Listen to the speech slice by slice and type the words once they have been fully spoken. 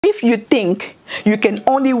If you think you can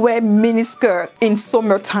only wear miniskirt in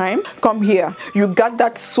summertime, come here. You got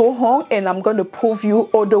that so hung, and I'm gonna prove you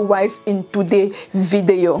otherwise in today's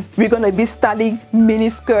video. We're gonna be styling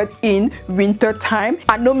miniskirt in winter time.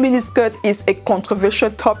 I know miniskirt is a controversial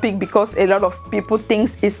topic because a lot of people think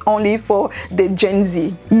it's only for the Gen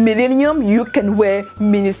Z. Millennium, you can wear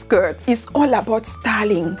miniskirt. It's all about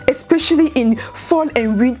styling, especially in fall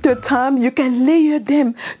and winter time. You can layer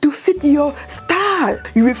them to fit your style.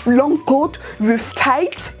 With long coat, with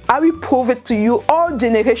tight, I will prove it to you. All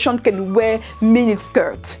generations can wear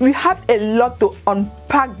miniskirt. We have a lot to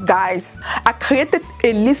unpack, guys. I created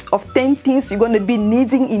a list of 10 things you're going to be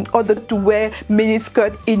needing in order to wear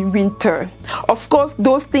miniskirt in winter. Of course,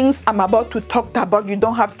 those things I'm about to talk about, you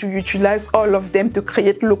don't have to utilize all of them to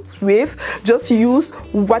create looks with. Just use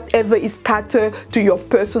whatever is catered to your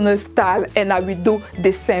personal style, and I will do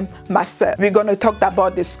the same myself. We're going to talk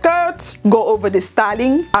about the skirt, go over the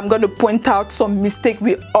styling. I'm going to point out some mistakes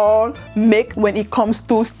we all make when it comes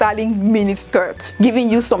to styling miniskirt, giving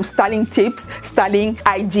you some styling tips, styling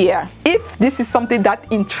idea. If this is something that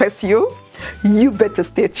interests you, you better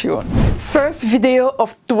stay tuned. First video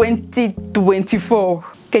of 2024.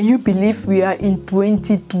 Can you believe we are in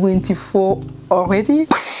 2024 already?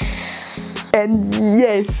 And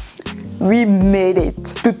yes, we made it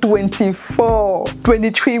to 24.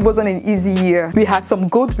 23 wasn't an easy year. We had some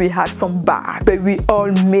good, we had some bad, but we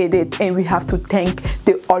all made it, and we have to thank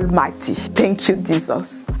the Almighty. Thank you,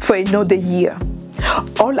 Jesus, for another year.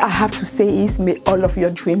 All I have to say is, may all of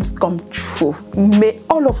your dreams come true. May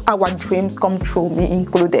all of our dreams come true, me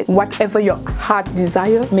included. Whatever your heart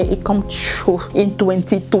desire, may it come true in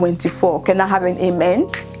 2024. Can I have an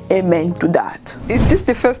amen? Amen to that. Is this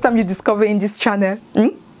the first time you discover in this channel?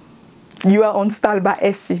 You are on Style by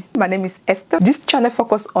Essie. My name is Esther. This channel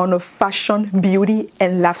focuses on fashion, beauty,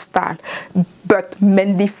 and lifestyle, but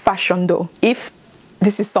mainly fashion though. If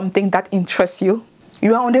this is something that interests you,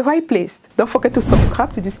 you are on the right place. Don't forget to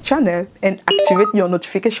subscribe to this channel and activate your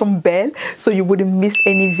notification bell so you wouldn't miss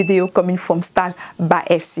any video coming from Style by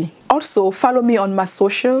Essie. Also, follow me on my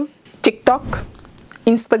social, TikTok,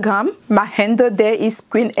 Instagram. My handle there is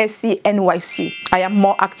Queen Essie NYC. I am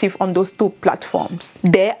more active on those two platforms.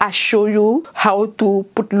 There I show you how to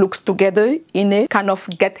put looks together in a kind of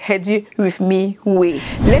get ready with me way.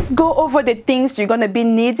 Let's go over the things you're gonna be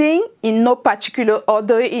needing in no particular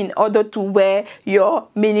order in order to wear your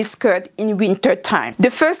miniskirt in winter time. The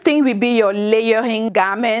first thing will be your layering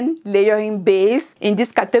garment, layering base. In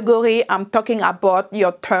this category, I'm talking about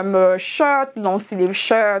your thermal shirt, long sleeve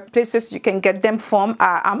shirt. Places you can get them from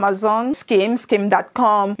are Amazon,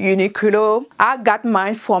 Skim.com, Uniqlo. I got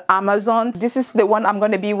mine from Amazon. This is the one I'm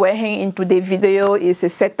going to be wearing in today's video. It's a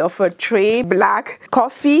set of three, black,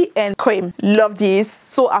 coffee, and cream. Love this.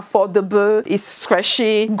 So affordable. It's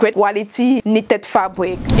stretchy, great quality, knitted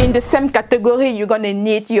fabric. In the same category, you're going to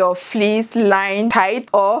need your fleece line tight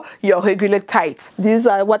or your regular tights. These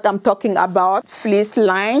are what I'm talking about. Fleece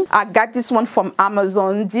line. I got this one from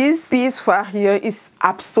Amazon. This piece right here is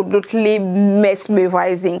absolutely mesmerizing.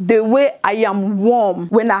 The way I am warm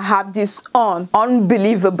when I have this on,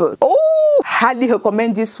 unbelievable. Oh, highly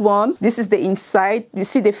recommend this one. This is the inside. You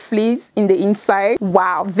see the fleece in the inside.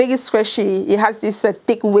 Wow, very stretchy. It has this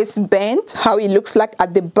thick waistband. How it looks like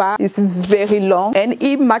at the back is very long, and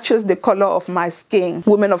it matches the color of my skin.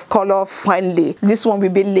 Women of color friendly. This one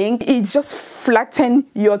will be linked. It just flattens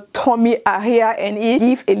your tummy area and it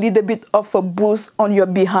gives a little bit of a boost on your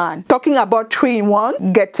behind. Talking about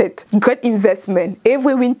 3-in-1, get it. Great investment.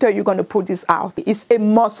 Every winter you're going to put this out. It's a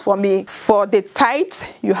must for me. For the tights,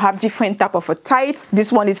 you have different type of a tight.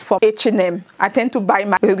 This one is from H&M. I tend to buy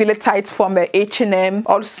my regular tights from H&M.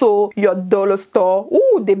 Also your dollar store.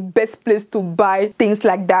 Ooh, the best place to buy things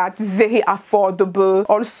like that. Very affordable.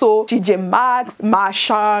 Also TJ Maxx,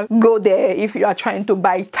 Marshall. Go there if you are trying to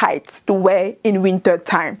buy tights to wear in winter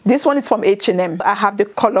time. This one is from H&M. I have the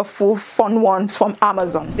colorful fun ones from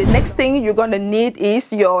Amazon. The next thing you're going to need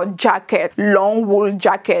is your jacket. Long wool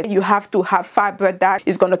jacket. You have to have fabric that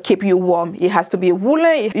is going to keep you warm. It has to be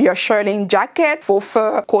woolen. Your shirting jacket, faux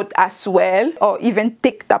fur coat as well, or even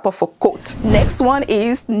thick type of a coat. Next one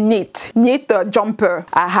is knit jumper.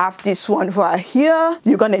 I have this one right here.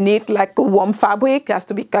 You're going to need like a warm fabric. It has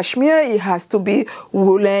to be cashmere. It has to be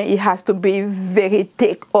woolen. It has to be very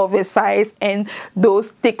thick, oversized, and those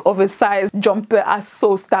thick, oversized jumper are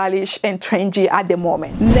so stylish and trendy at the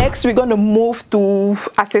moment. Next, we're going to move to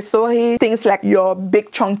accessories, things like your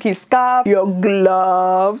big chunky scarf, your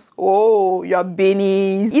gloves, oh, your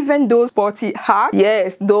beanies, even those sporty hats.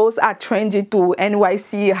 Yes, those are trendy too.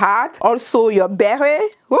 NYC hat. Also your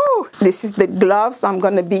beret, Woo! This is the gloves I'm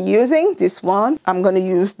gonna be using. This one, I'm gonna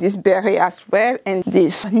use this beret as well, and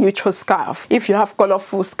this neutral scarf. If you have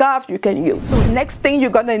colorful scarf, you can use. So next thing you're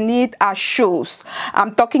gonna need are shoes.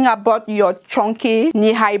 I'm talking about your chunky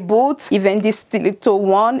knee-high boot, even this stiletto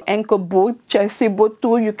one, ankle boot, Chelsea boot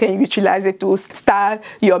too. You can utilize it to style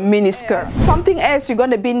your mini skirt. Something else you're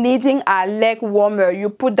gonna be needing a leg warmer. You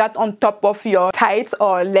put that on top of your tights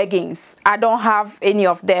or leggings. I don't have any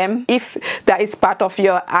of them. If that is part of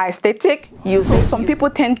your aesthetic, use it. Some people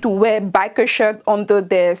tend to wear biker shirt under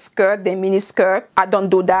their skirt, their mini skirt. I don't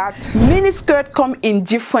do that. Mini skirt come in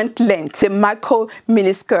different lengths. The micro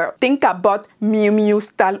mini skirt. Think about Miu Miu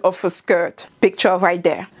style of a skirt. Picture right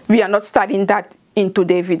there. We are not studying that in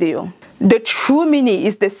today's video. The true mini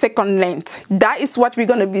is the second length. That is what we're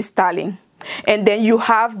gonna be styling. And then you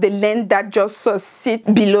have the length that just sit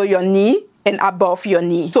below your knee and above your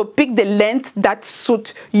knee. So pick the length that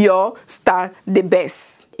suits your style the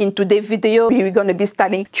best. In today's video, we're going to be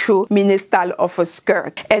styling true mini style of a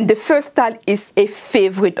skirt. And the first style is a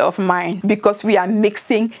favorite of mine because we are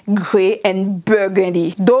mixing gray and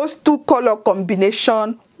burgundy. Those two color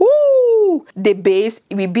combination, woo! The base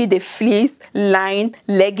will be the fleece lined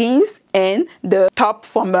leggings and the top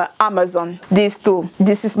from Amazon. These two,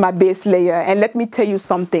 this is my base layer. And let me tell you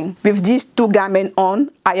something. With these two garments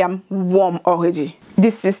on, I am warm already.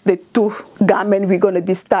 This is the two garments we're going to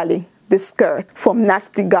be styling. The skirt from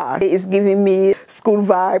Nasty Gal. It's giving me school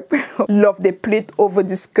vibe. Love the pleat over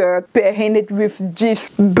the skirt. Pairing it with this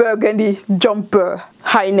burgundy jumper,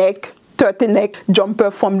 high neck, turtleneck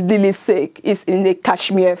jumper from Lily Silk. Is in a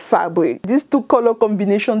cashmere fabric. These two color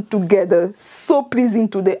combination together, so pleasing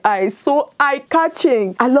to the eye, so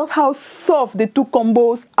eye-catching. I love how soft the two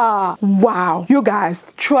combos are. Wow, you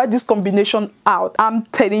guys, try this combination out. I'm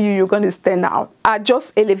telling you, you're gonna stand out. I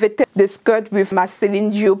just elevated the skirt with my Celine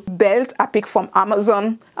Dion belt I picked from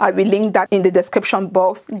Amazon. I will link that in the description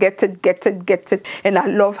box. Get it, get it, get it. And I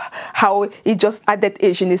love how it just added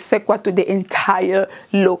a je ne sais quoi to the entire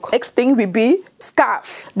look. Next thing will be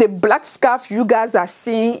scarf. The black scarf you guys are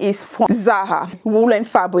seeing is from Zara, woolen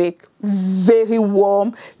fabric. Very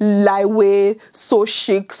warm, lightweight, so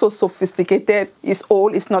chic, so sophisticated. It's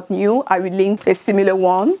old, it's not new. I will link a similar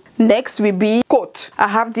one. Next will be coat. I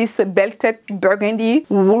have this belted burgundy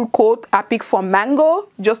wool coat I picked from Mango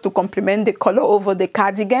just to complement the color over the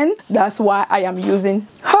cardigan. That's why I am using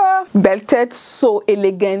her. Belted, so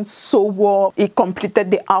elegant, so warm. It completed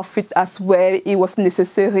the outfit as well. It was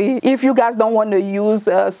necessary. If you guys don't want to use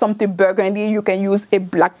something burgundy, you can use a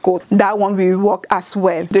black coat. That one will work as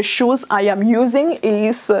well. The shoes I am using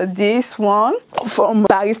is this one from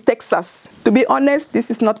Paris, Texas. To be honest, this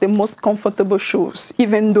is not the most comfortable shoes,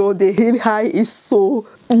 even though the heel high is so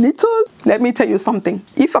little. Let me tell you something.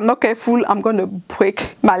 If I'm not careful, I'm going to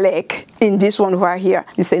break my leg in this one right here.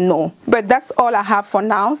 You say no. But that's all I have for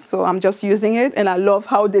now. So I'm just using it. And I love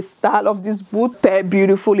how the style of this boot pair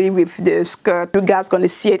beautifully with the skirt. You guys going to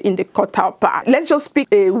see it in the cutout part. Let's just pick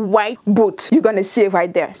a white boot. You're going to see it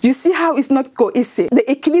right there. You see how it's not cohesive. The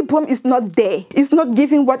equilibrium is not there. It's not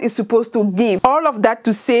giving what it's supposed to give. All of that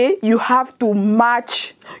to say you have to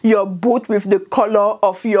match your boot with the color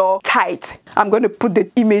of your tight. I'm going to put the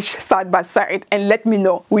image side by side and let me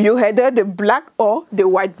know. Will you either the black or the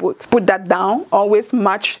white boot? Put that down. Always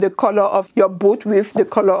match the color of your boot with the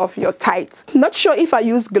color of your tight. Not sure if I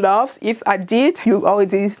use gloves. If I did, you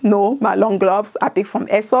already know my long gloves I picked from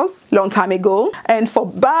ASOS long time ago. And for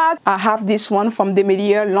bag, I have this one from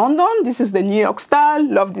Demilia London. This is the New York style.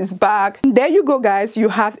 Love this bag. There you go, guys. You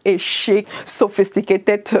have a chic,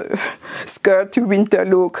 sophisticated skirt to winter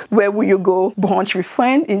look. Where will you go? Brunch with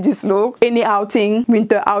friend in this look. Any outing,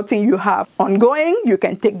 winter outing you have ongoing, you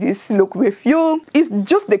can take this look with you. It's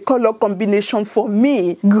just the color combination for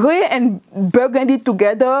me. Gray and burgundy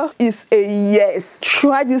together is a yes.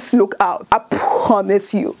 Try this look out. I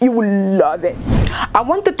promise you, you will love it. I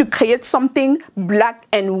wanted to create something black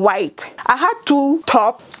and white. I had two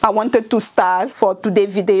tops I wanted to style for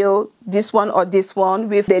today's video. This one or this one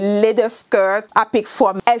with the leather skirt I picked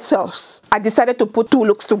from ASOS. I decided to put two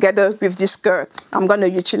looks together with this skirt. I'm going to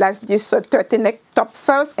utilize this turtleneck top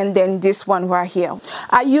first and then this one right here.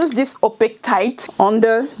 I use this opaque tight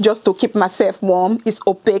under just to keep myself warm. It's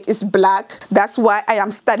opaque, it's black. That's why I am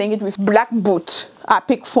starting it with black boot I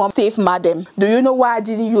picked from Steve Madden. Do you know why I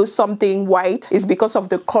didn't use something white? It's because of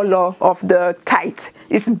the color of the tight.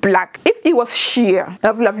 It's black. If it was sheer,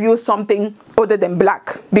 I would have used something other than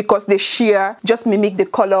black, because the sheer just mimic the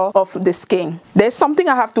color of the skin. There's something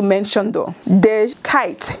I have to mention though. The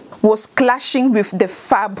tight was clashing with the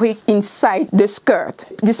fabric inside the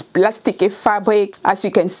skirt. This plastic fabric, as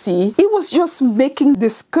you can see, it was just making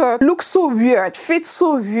the skirt look so weird, fit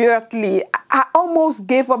so weirdly. I almost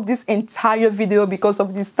gave up this entire video because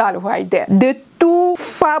of this style right there. The two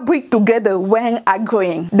fabric together weren't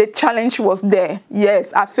agreeing. The challenge was there.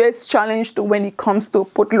 Yes, I faced challenge when it comes to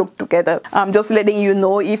put look together. I'm just letting you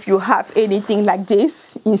know, if you have anything like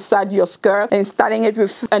this inside your skirt and starting it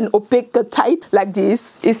with an opaque tight like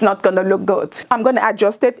this, it's not gonna look good. I'm gonna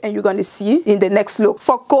adjust it and you're gonna see in the next look.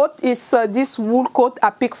 For coat, it's this wool coat I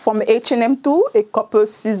picked from H&M too, a couple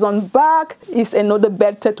season back. It's another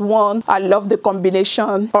belted one. I love the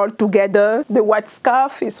combination all together. The white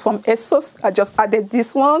scarf is from ASOS. I just added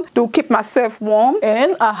this one to keep myself warm,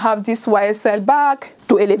 and I have this YSL bag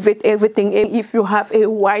to elevate everything. If you have a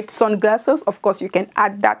white sunglasses, of course you can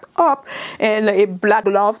add that up, and a black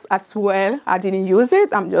gloves as well. I didn't use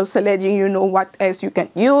it, I'm just letting you know what else you can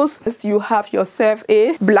use. You have yourself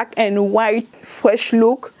a black and white fresh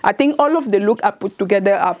look. I think all of the look I put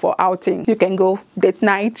together are for outing. You can go date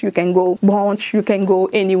night, you can go brunch, you can go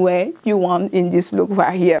anywhere you want in this look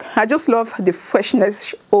right here. I just love the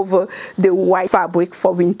freshness over the white fabric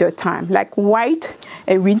for winter time. Like white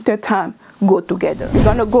and winter time go together. We're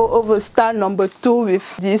gonna go over style number 2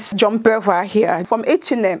 with this jumper right here from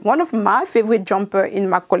H&M, one of my favorite jumper in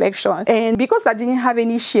my collection. And because I didn't have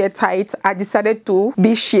any sheer tight, I decided to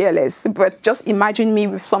be sheerless. But just imagine me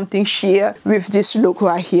with something sheer with this look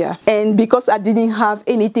right here. And because I didn't have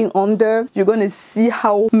anything under, you're gonna see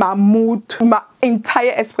how my mood, my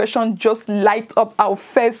entire expression just light up. Our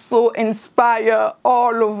face so inspired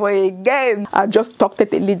all over again. I just tucked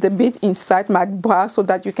it a little bit inside my bra so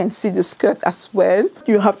that you can see the skirt as well.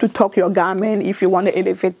 You have to tuck your garment if you want to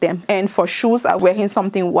elevate them. And for shoes, I'm wearing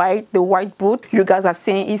something white. The white boot you guys are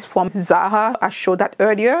seeing is from Zara. I showed that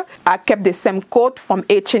earlier. I kept the same coat from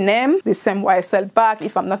H&M, the same YSL bag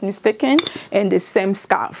if I'm not mistaken, and the same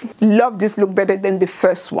scarf. Love this look better than the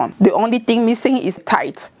first one. The only thing missing is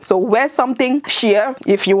tight. So wear something sheer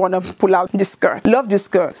if you want to pull out the skirt. Love this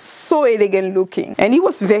skirt, so elegant looking, and it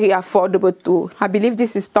was very affordable too. I believe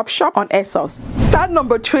this is Topshop on ASOS. Style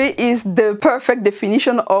number 3 is the perfect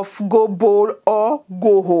definition of go bold or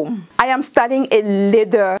go home. I am starting a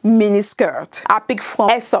leather mini skirt I picked from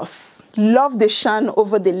ASOS. Love the shine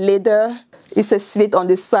over the leather. It's a slit on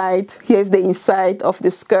the side. Here's the inside of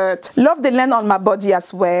the skirt. Love the length on my body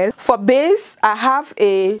as well. For base, I have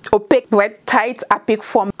a opaque red tight I picked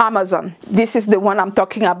from Amazon. This is the one I'm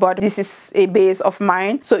talking about. This is a base of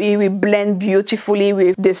mine, so it will blend beautifully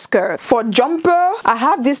with the skirt. For jumper, I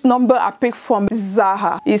have this number I picked from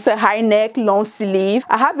Zara. It's a high neck, long sleeve.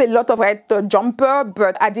 I have a lot of red jumper,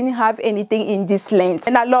 but I didn't have anything in this length.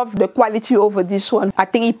 And I love the quality over this one. I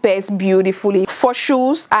think it pairs beautifully. For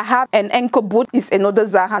shoes, I have an ankle boot. Is another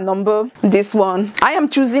Zara number. This one, I am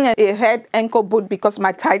choosing a red ankle boot because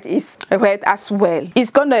my tight is red as well. It's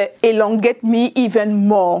gonna elongate me even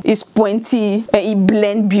more. It's pointy and it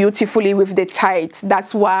blends beautifully with the tight.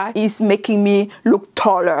 That's why it's making me look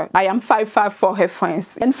taller. I am 5'5" for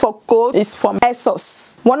reference. And for coat, it's from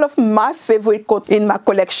ASOS. One of my favorite coat in my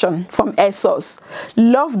collection from ASOS.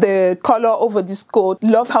 Love the color over this coat.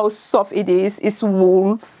 Love how soft it is. It's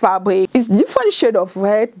wool fabric. It's different shade of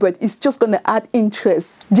red, but it's just gonna add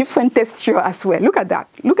interest. Different texture as well. Look at that.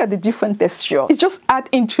 Look at the different texture. It just add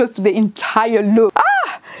interest to the entire look.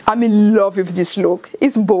 I'm in love with this look.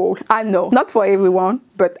 It's bold, I know. Not for everyone,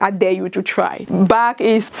 but I dare you to try. Bag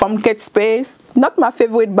is from Kate Space. Not my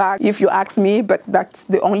favorite bag if you ask me, but that's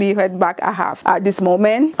the only red bag I have at this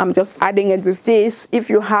moment. I'm just adding it with this. If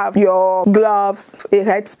you have your gloves, a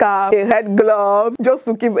red scarf, a red glove, just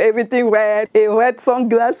to keep everything red, a red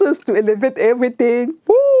sunglasses to elevate everything.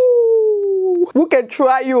 Woo! Who can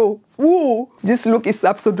try you? Woo! This look is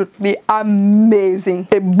absolutely amazing.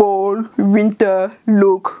 A bold winter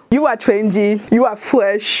look. You are trendy, you are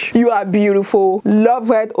fresh, you are beautiful. Love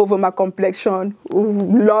red over my complexion.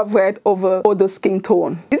 Love red over other skin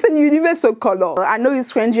tone. It's a universal color. I know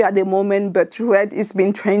it's trendy at the moment, but red has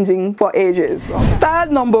been trending for ages.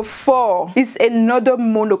 Style number 4 is another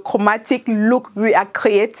monochromatic look we are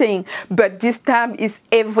creating, but this time is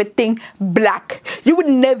everything black. You would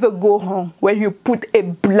never go home when you put a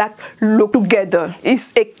black look together.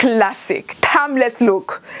 It's a classic, timeless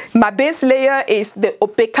look. My base layer is the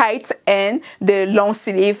opaque tight and the long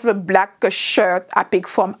sleeve black shirt I picked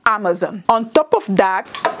from Amazon. On top of that,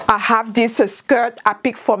 I have this skirt I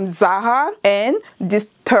picked from Zara and this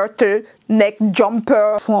turtleneck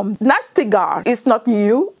jumper from Nasty Gal. It's not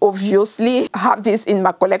new, obviously. I have this in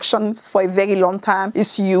my collection for a very long time.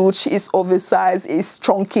 It's huge, it's oversized, it's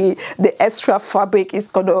chunky. The extra fabric is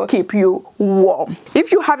gonna keep you warm.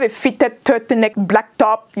 If you have a fitted turtleneck black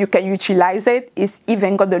top, you can utilize it. It's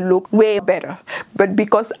even gonna look way better. But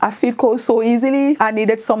because I feel cold so easily, I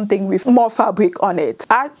needed something with more fabric on it.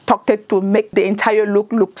 I tucked it to make the entire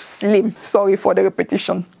look slim. Sorry for the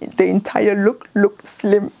repetition. The entire look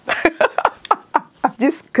slim.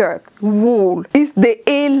 This skirt, wool, is the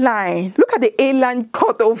A-line. Look at the A-line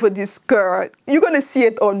cut over this skirt. You're gonna see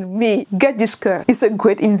it on me. Get this skirt. It's a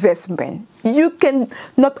great investment. You can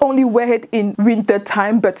not only wear it in winter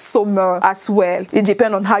time, but summer as well. It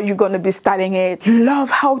depends on how you're gonna be styling it. Love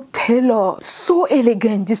how tailored, so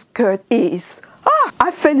elegant this skirt is. I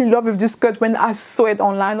fell in love with this skirt when I saw it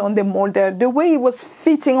online on the model. The way it was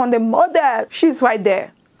fitting on the model. She's right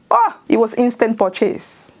there. It was instant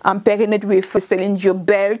purchase. I'm pairing it with a Celine Dion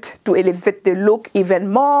belt to elevate the look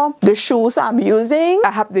even more. The shoes I'm using,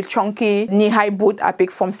 I have the chunky knee-high boot I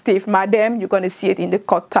picked from Steve Madden. You're gonna see it in the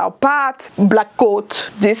cutout part. Black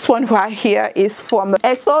coat. This one right here is from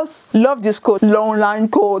ASOS. Love this coat. Long line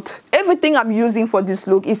coat. Everything I'm using for this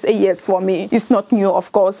look is a yes for me. It's not new,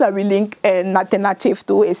 of course. I will link an alternative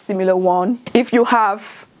to a similar one. If you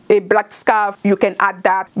have a black scarf, you can add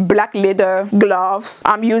that. Black leather gloves.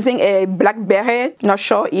 I'm using a black beret. Not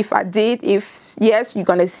sure if I did. If yes, you're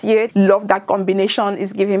gonna see it. Love that combination.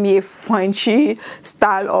 It's giving me a Frenchy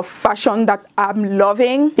style of fashion that I'm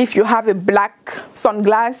loving. If you have a black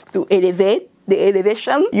sunglass to elevate the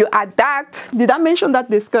elevation, you add that. Did I mention that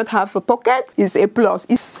the skirt have a pocket? It's a plus.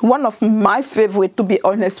 It's one of my favorite, to be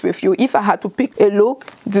honest with you. If I had to pick a look,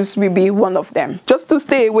 this will be one of them. Just to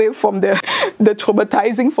stay away from the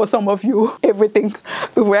traumatizing for some of you. Everything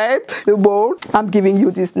red, the bold. I'm giving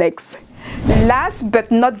you this next. Last but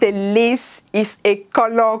not the least is a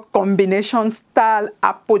color combination style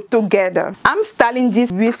I put together. I'm styling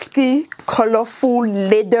this whiskey colorful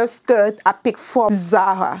leather skirt I picked from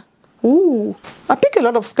Zara. Ooh, I pick a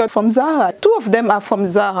lot of skirts from Zara. 2 of them are from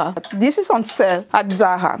Zara. This is on sale at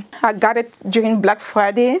Zara. I got it during Black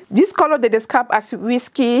Friday. This color they describe as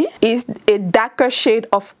whiskey is a darker shade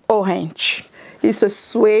of orange. It's a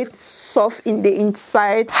suede, soft in the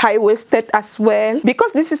inside, high-waisted as well.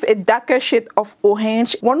 Because this is a darker shade of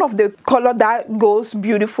orange, one of the color that goes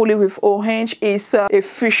beautifully with orange is a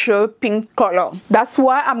fuchsia pink color. That's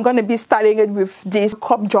why I'm going to be styling it with this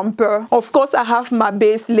crop jumper. Of course, I have my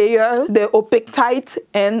base layer, the opaque tight,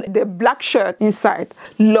 and the black shirt inside.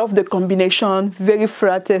 Love the combination, very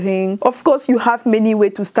flattering. Of course, you have many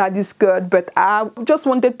ways to style this skirt, but I just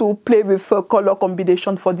wanted to play with a color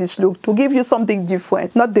combination for this look to give you something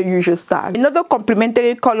different, not the usual style. Another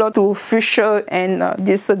complementary color to fuchsia and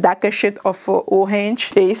this darker shade of orange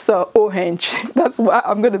is orange. That's why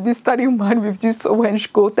I'm going to be starting mine with this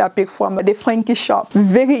orange coat I picked from the Frankie shop.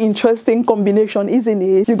 Very interesting combination, isn't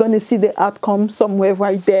it? You're going to see the outcome somewhere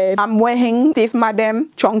right there. I'm wearing Steve Madden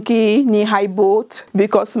chunky knee-high boot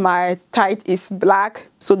because my tight is black,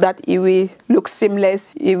 so that it will look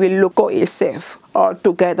seamless, it will look cohesive all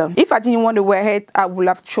together. If I didn't want to wear it, I would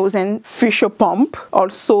have chosen fuchsia pump,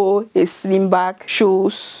 also a slim back,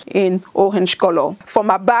 shoes in orange color. For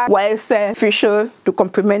my bag, YSL fuchsia to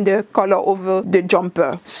complement the color over the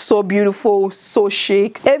jumper. So beautiful, so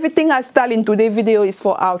chic. Everything I style in today's video is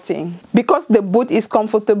for outing. Because the boot is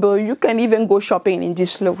comfortable, you can even go shopping in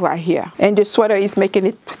this look right here. And the sweater is making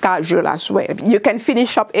it casual as well. You can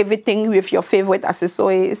finish up everything with your favorite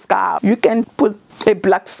accessory. Scarf. You can put a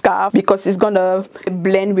black scarf because it's gonna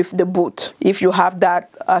blend with the boot. If you have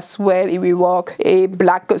that as well, it will work. A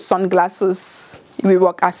black sunglasses, it will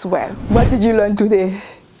work as well. What did you learn today?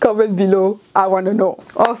 Comment below, I want to know.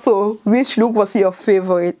 Also, which look was your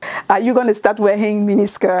favorite? Are you gonna start wearing mini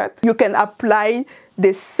skirt? You can apply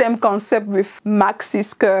the same concept with maxi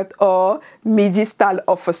skirt or midi style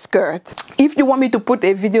of a skirt. If you want me to put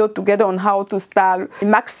a video together on how to style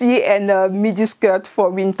maxi and midi skirt for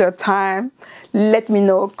winter time, let me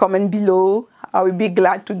know, comment below. I will be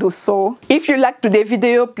glad to do so. If you like today's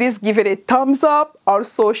video, please give it a thumbs up.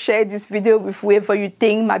 Also share this video with whoever you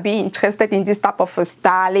think might be interested in this type of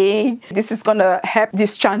styling. This is gonna help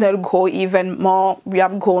this channel grow even more. We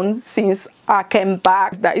have grown since I came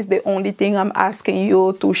back. That is the only thing I'm asking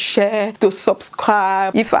you to share, to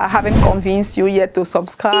subscribe. If I haven't convinced you yet to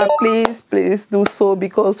subscribe, please do so,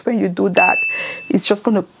 because when you do that, it's just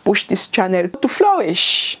gonna push this channel to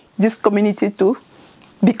flourish, this community to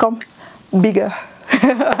become bigger.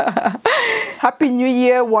 Happy New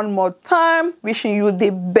Year one more time. Wishing you the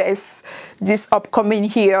best this upcoming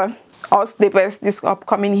year. our slippers this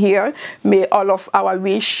upcoming year. May all of our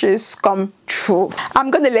wishes come true.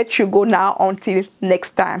 I'm gonna let you go now until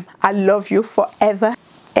next time. I love you forever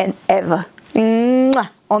and ever. Mwah.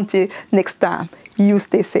 Until next time, you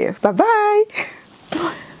stay safe. Bye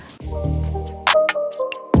bye.